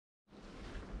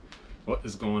What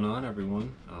is going on,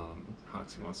 everyone?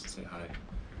 Hoxie wants to say hi.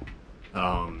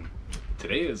 Um,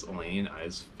 Today is Elaine and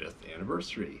I's 5th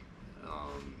anniversary.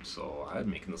 So I'm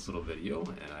making this little video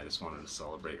and I just wanted to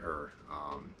celebrate her.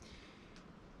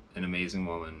 An amazing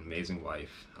woman, amazing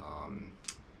wife.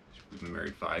 We've been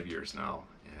married 5 years now,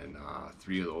 and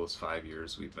 3 of those 5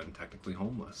 years we've been technically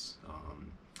homeless.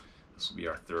 This will be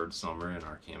our third summer in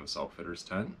our Canvas Outfitters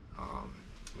tent.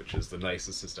 Which is the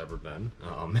nicest it's ever been.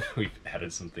 We've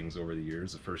added some things over the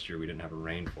years. The first year we didn't have a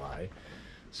rain fly,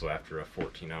 so after a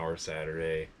 14-hour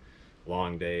Saturday,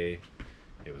 long day,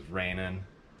 it was raining.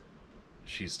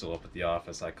 She's still up at the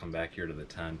office. I come back here to the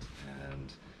tent,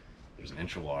 and there's an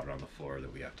inch of water on the floor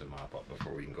that we have to mop up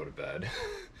before we can go to bed.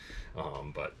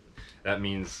 But that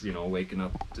means, waking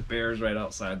up to bears right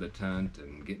outside the tent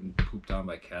and getting pooped on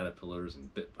by caterpillars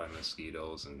and bit by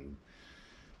mosquitoes and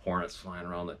hornets flying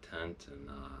around the tent, and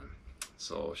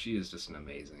so she is just an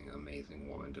amazing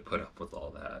woman to put up with all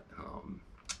that.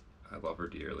 I love her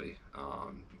dearly.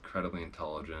 Incredibly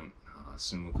intelligent,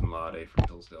 summa cum laude from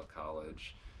Hillsdale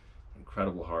College.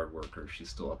 Incredible hard worker.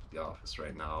 She's still up at the office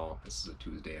right now. This is a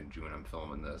Tuesday in June. I'm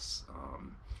filming this.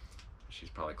 She's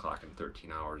probably clocking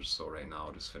 13 hours or so right now,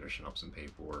 just finishing up some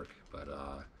paperwork. But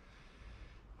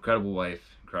incredible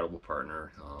wife, incredible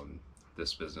partner.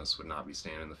 This business would not be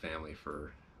staying in the family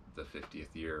for the 50th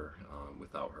year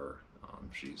without her.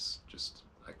 She's just,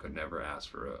 I could never ask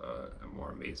for a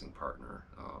more amazing partner.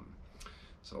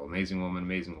 So amazing woman,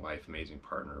 amazing wife, amazing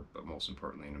partner, but most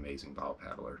importantly, an amazing bow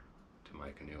paddler to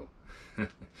my canoe, and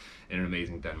an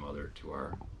amazing den mother to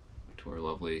our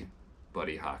lovely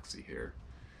buddy Hoxie here.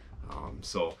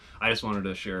 So I just wanted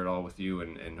to share it all with you,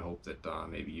 and hope that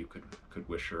maybe you could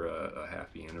wish her a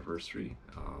happy anniversary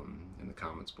in the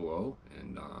comments below.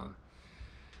 And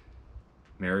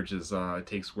marriage is it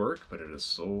takes work, but it is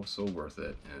so worth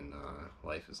it. And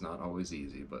life is not always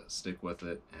easy, but stick with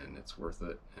it, and it's worth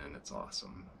it, and it's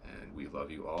awesome. And we love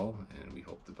you all, and we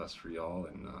hope the best for y'all.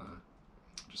 And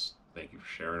just thank you for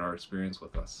sharing our experience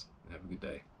with us. Have a good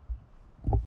day.